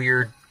like the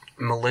weird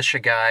militia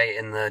guy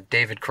and the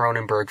David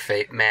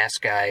Cronenberg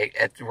mask guy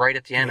right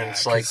at the end, and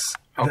it's like,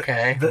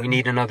 okay, we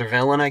need another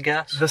villain, I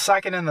guess. The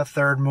second and the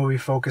third movie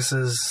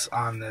focuses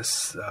on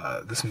this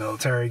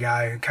military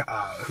guy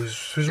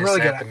who's really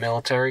good. Is that the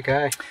military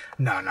guy?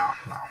 No.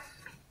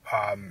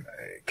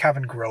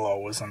 Kevin Grillo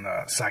was in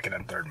the second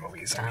and third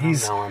movies. And I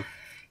don't know him.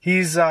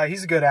 He's a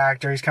good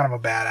actor. He's kind of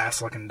a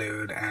badass looking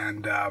dude,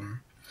 and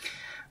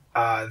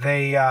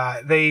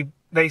they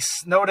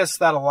noticed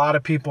that a lot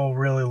of people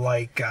really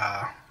like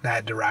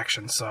that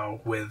direction.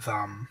 So with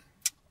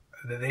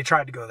they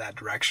tried to go that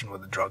direction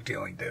with the drug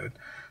dealing dude.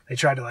 They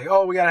tried to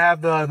we gotta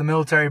have the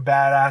military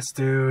badass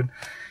dude.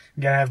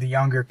 We gotta have the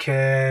younger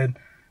kid.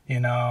 We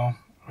gotta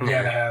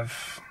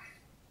have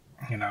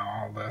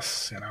all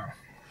this.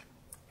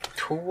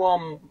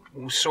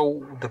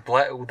 So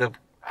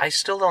I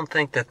still don't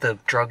think that the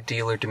drug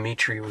dealer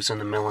Dimitri was in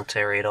the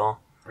military at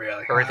all.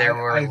 Really? Or they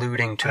were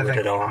alluding to it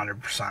at all.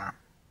 100%.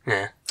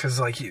 Yeah.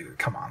 Because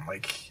come on,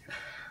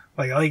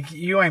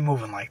 you ain't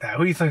moving like that.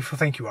 Who do you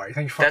think you are? You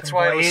think you're fucking That's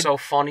why Blade? It was so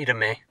funny to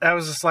me. That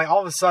was just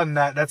all of a sudden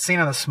that scene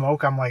of the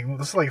smoke. I'm like,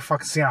 this is like a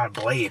fucking scene on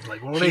Blade.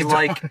 Like, what are they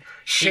doing?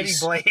 Shitty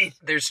Blade.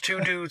 There's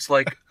two dudes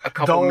a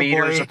couple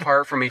meters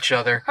apart from each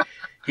other.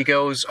 He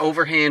goes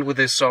overhand with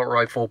his assault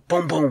rifle,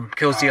 boom, boom,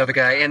 kills the other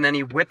guy, and then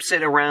he whips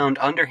it around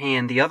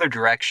underhand the other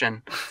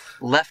direction,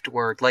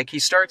 leftward. Like, he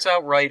starts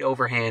out right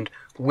overhand,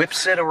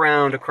 whips it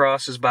around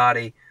across his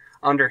body,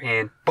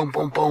 underhand, boom,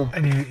 boom, boom.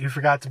 And you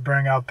forgot to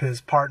bring up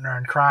his partner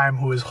in crime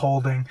who is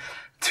holding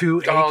two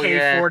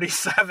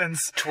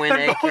AK-47s twin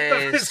in both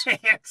AKs of his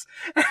hands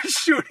and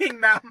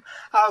shooting them.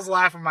 I was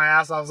laughing my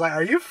ass. I was like,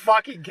 are you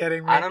fucking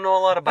kidding me? I don't know a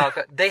lot about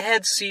that. They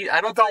had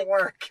don't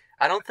work.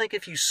 I don't think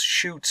if you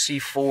shoot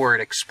C4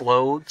 it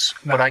explodes,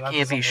 but I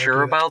can't be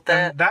sure about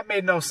that. And that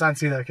made no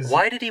sense either.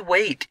 Why did he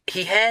wait?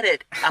 He had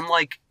it. I'm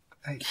like,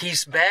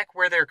 he's back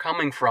where they're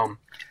coming from.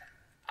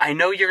 I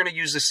know you're going to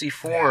use the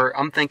C4. Yeah.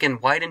 I'm thinking,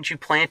 why didn't you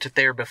plant it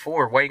there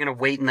before? Why are you going to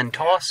wait and then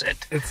toss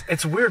it?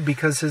 It's weird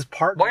because his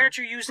partner... Why aren't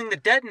you using the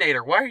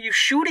detonator? Why are you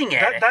shooting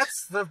at it?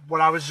 That's what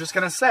I was just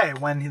going to say.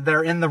 When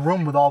they're in the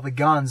room with all the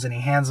guns and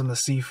he hands them the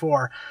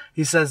C4,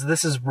 he says,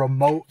 this is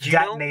remote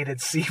detonated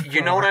C4.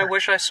 You know what I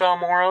wish I saw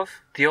more of?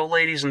 The old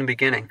ladies in the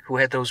beginning who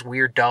had those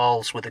weird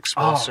dolls with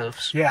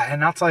explosives. Oh, yeah,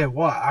 and I'll tell you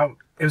what.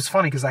 It was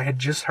funny because I had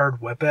just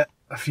heard Whip It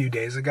a few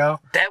days ago.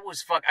 That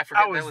was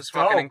that was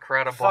fucking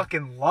incredible.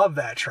 Fucking love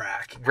that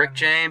track. Rick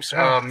James,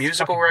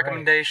 musical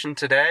recommendation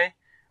today.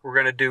 We're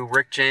gonna do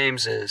Rick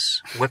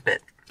James's "Whip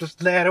It."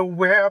 Just let it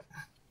whip.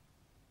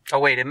 Oh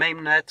wait, it may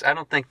not. I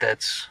don't think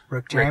that's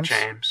Rick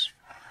James.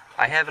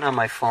 I have it on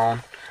my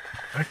phone.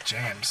 Rick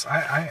James.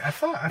 I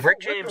thought Rick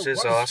James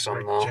is awesome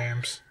Rick though.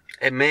 James.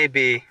 It may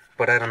be,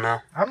 but I don't know.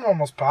 I'm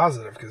almost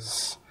positive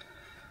because,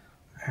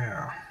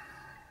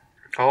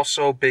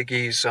 Also,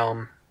 Biggie's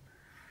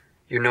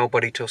 "You're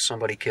Nobody Till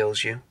Somebody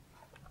Kills You."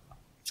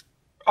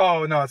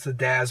 Oh no, it's the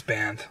Daz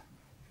Band.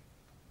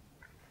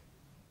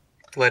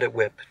 Let It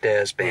Whip,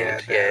 Daz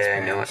Band. Yeah,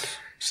 I know it.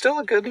 Still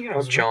a good,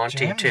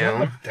 jaunty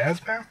tune. Daz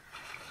Band?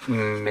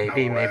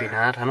 Maybe, maybe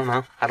not. I don't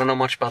know. I don't know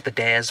much about the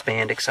Daz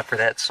Band except for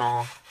that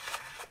song.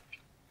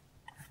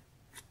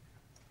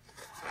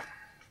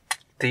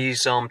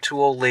 These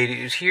two old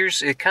ladies.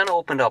 It kind of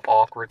opened up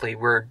awkwardly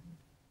where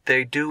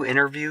they do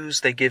interviews.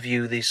 They give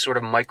you these sort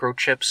of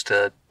microchips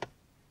to,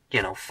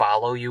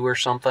 follow you or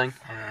something.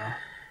 Yeah.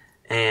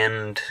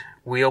 And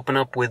we open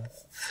up with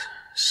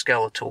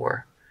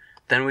Skeletor.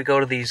 Then we go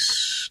to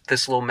this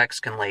little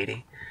Mexican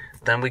lady.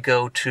 Then we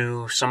go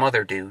to some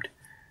other dude.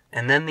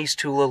 And then these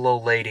two little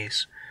old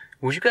ladies.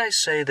 Would you guys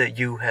say that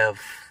you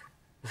have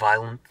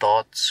violent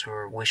thoughts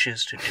or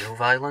wishes to do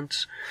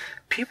violence.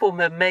 People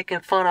been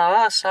making fun of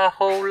us our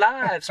whole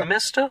lives,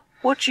 mister.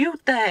 What you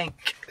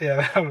think?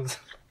 Yeah,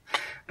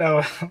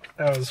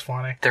 that was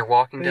funny. They're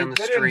walking down the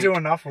They street. didn't do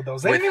enough with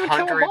those. They with didn't even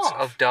kill them hundreds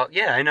off. of dollars.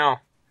 Yeah, I know.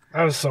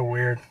 That was so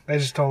weird. They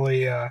just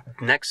totally...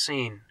 Next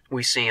scene,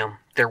 we see them.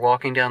 They're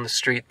walking down the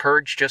street.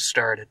 Purge just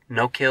started.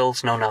 No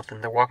kills, no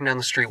nothing. They're walking down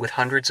the street with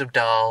hundreds of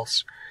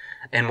dolls.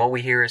 And what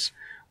we hear is,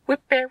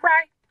 whip it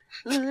right,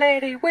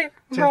 lady, whip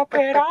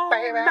it all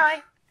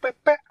night. Whip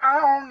it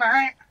all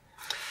night.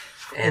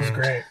 And was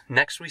great.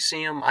 next we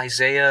see him,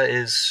 Isaiah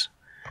is...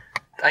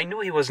 I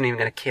knew he wasn't even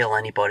going to kill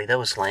anybody. That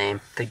was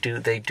lame. They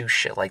do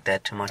shit like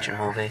that too much in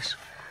movies.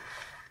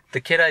 The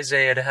kid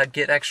Isaiah, to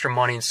get extra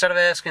money, instead of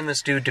asking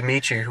this dude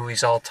Dimitri, who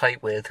he's all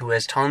tight with, who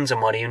has tons of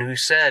money, and who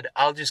said,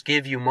 I'll just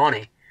give you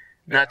money,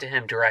 not to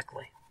him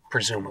directly,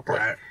 presumably.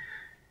 Right.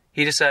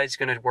 He decides he's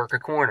going to work a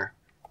corner.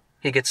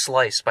 He gets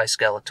sliced by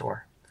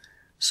Skeletor.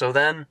 So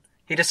then,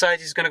 he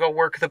decides he's going to go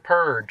work the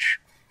Purge.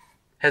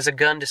 Has a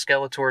gun to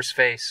Skeletor's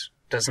face.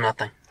 Does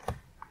nothing.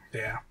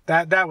 Yeah,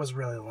 that was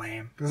really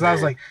lame. Because I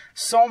was like,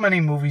 so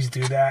many movies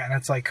do that, and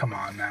it's like, come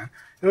on, man.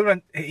 It would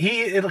have been,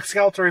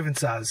 Skeletor even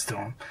says to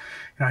him,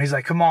 you know, he's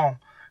like, come on,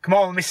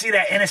 let me see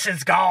that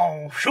innocence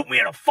gone. Shoot me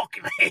in the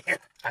fucking head.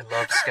 I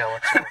love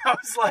Skeletor. I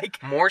was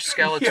like... More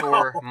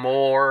Skeletor,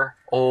 more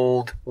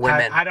old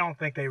women. I don't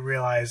think they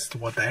realized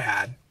what they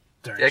had.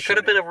 It could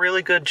have been a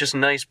really good, just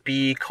nice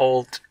B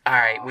cult. All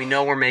right, we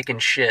know we're making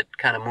shit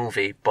kind of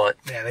movie, but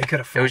yeah, they could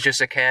have. It was just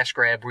a cash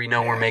grab. We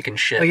know we're making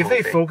shit. Like if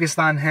movie. they focused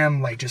on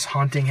him, like just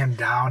hunting him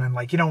down, and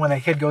like, you know, when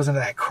that kid goes into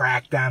that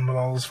crack den with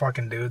all those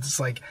fucking dudes, it's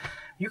like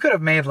you could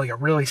have made like a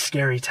really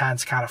scary,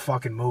 tense kind of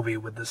fucking movie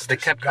with this. They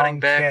kept cutting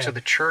back to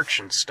the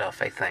church and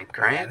stuff. I think,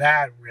 right? Yeah,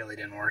 that really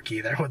didn't work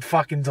either. With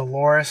fucking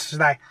Dolores, she's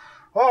like,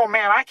 oh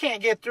man, I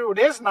can't get through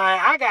this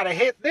night. I gotta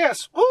hit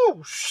this.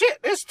 Ooh,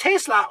 shit, this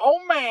tastes like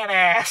old man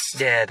ass.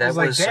 Yeah, that I was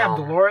like, damn,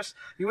 Dolores,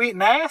 you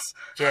eating ass?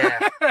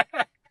 Yeah.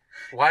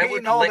 Why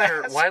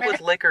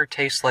would liquor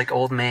taste like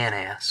old man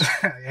ass?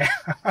 Yeah,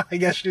 I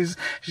guess she's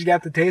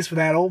got the taste for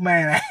that old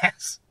man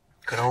ass.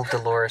 Good old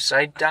Dolores.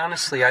 I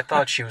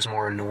thought she was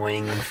more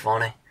annoying than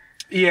funny.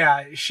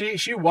 Yeah,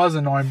 she was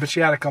annoying, but she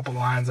had a couple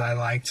lines I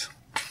liked.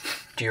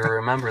 Do you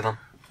remember them?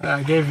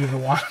 I gave you the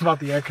one about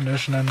the air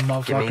conditioning and the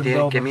motherfucking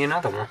building. Give me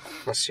another one.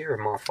 Let's hear it,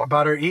 motherfucker.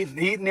 About her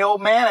eating the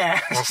old man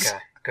ass.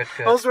 Okay,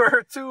 good. Those were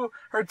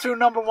her two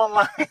number one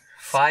lines.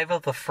 5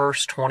 of the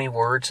first 20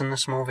 words in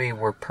this movie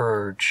were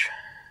Purge.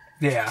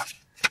 Yeah.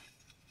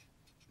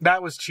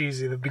 That was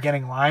cheesy, the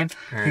beginning line.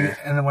 And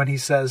then when he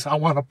says, I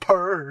want to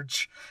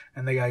purge,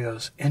 and the guy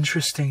goes,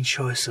 interesting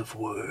choice of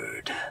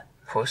word.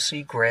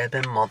 Pussy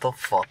grabbing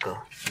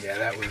motherfucker. Yeah,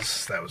 that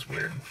was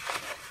weird.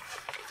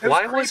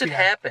 Why was it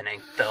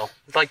happening, though?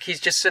 Like, he's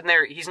just sitting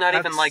there, he's not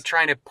even, like,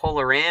 trying to pull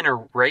her in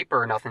or rape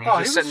her or nothing. He's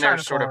just sitting there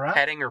sort of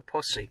petting her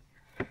pussy.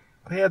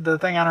 He had the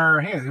thing on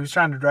her hand. He was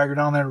trying to drag her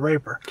down there to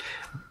rape her.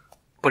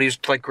 But he was,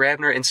 like,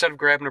 grabbing her, instead of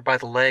grabbing her by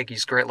the leg,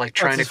 he's, like,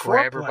 trying to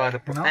grab her by the...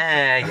 You know?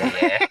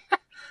 Yeah.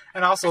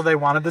 And also, they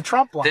wanted the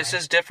Trump line. This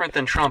is different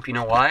than Trump. You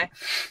know why?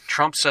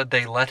 Trump said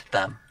they let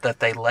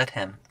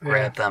him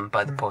grab them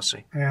by the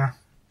pussy. Yeah.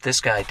 This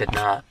guy did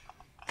not.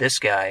 This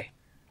guy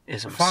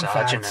is a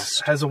misogynist.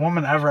 Facts. Has a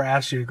woman ever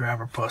asked you to grab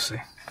her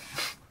pussy?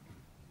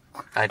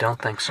 I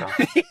don't think so.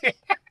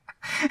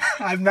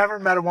 I've never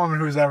met a woman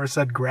who's ever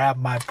said, grab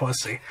my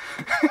pussy.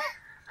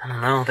 I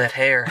don't know, that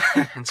hair.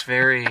 It's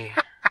very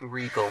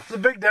regal. There's a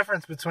big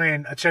difference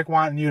between a chick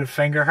wanting you to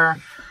finger her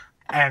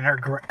and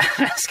her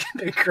asking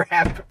to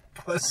grab her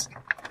pussy.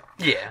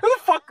 Yeah. Who the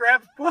fuck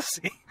grabs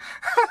pussy?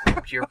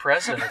 Your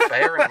president,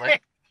 apparently.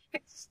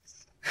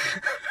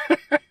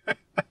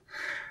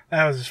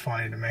 That was just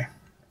funny to me.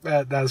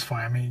 That was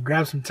funny. I mean, you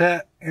grab some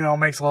tit, you know,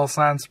 makes a little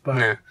sense,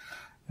 but,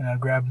 you know,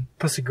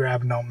 pussy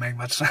grab don't make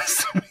much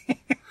sense to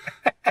me.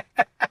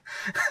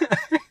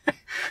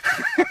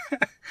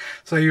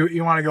 So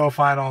you want to go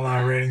final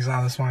ratings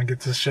on this one and get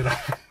this shit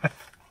over with?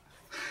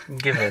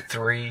 Give it a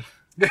 3.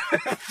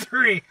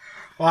 3.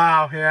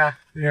 Wow, yeah.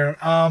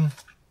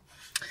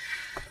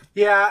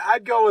 Yeah,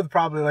 I'd go with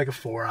probably like a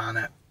 4 on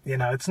it. You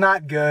know, it's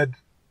not good.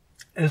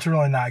 It's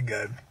really not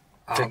good.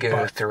 To give it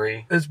a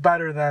 3. It's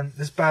better than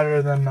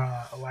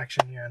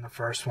Election Year in the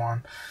first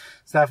one.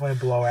 It's definitely a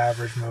below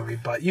average movie,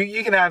 but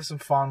you can have some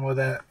fun with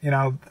it. You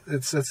know,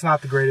 it's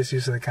not the greatest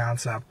use of the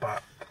concept,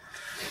 but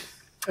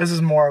this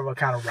is more of a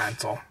kind of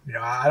rental. You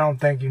know, I don't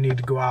think you need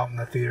to go out in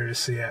the theater to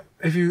see it.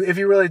 If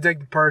you really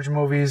dig the Purge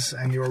movies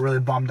and you were really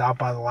bummed out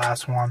by the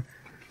last one,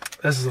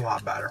 this is a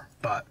lot better,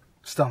 but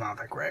still not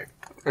that great.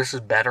 This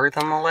is better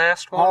than the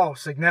last one? Oh,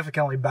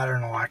 significantly better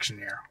than Election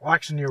Year.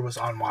 Election Year was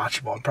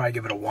unwatchable. I'd probably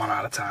give it a 1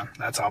 out of 10.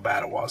 That's how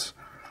bad it was.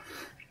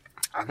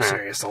 I'm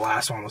serious. The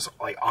last one was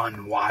like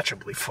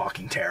unwatchably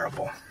fucking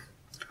terrible.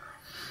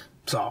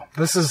 So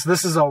this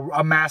is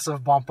a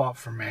massive bump up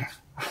for me.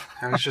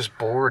 I was just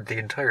bored the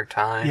entire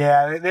time.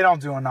 Yeah, they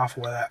don't do enough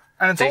with it.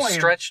 And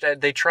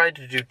they tried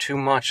to do too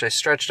much. They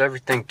stretched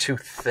everything too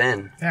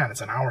thin. Yeah, and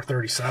it's an hour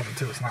 37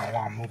 too. It's not a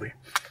long movie.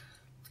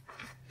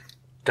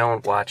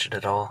 Don't watch it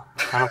at all.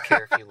 I don't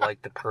care if you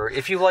like the Purge.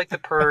 If you like the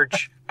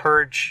Purge,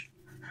 purge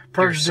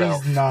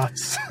yourself. These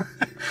nuts.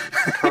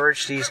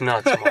 Purge these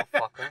nuts,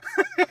 motherfucker.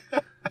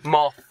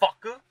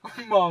 Motherfucker.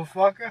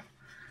 Motherfucker.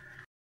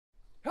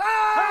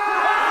 Ah!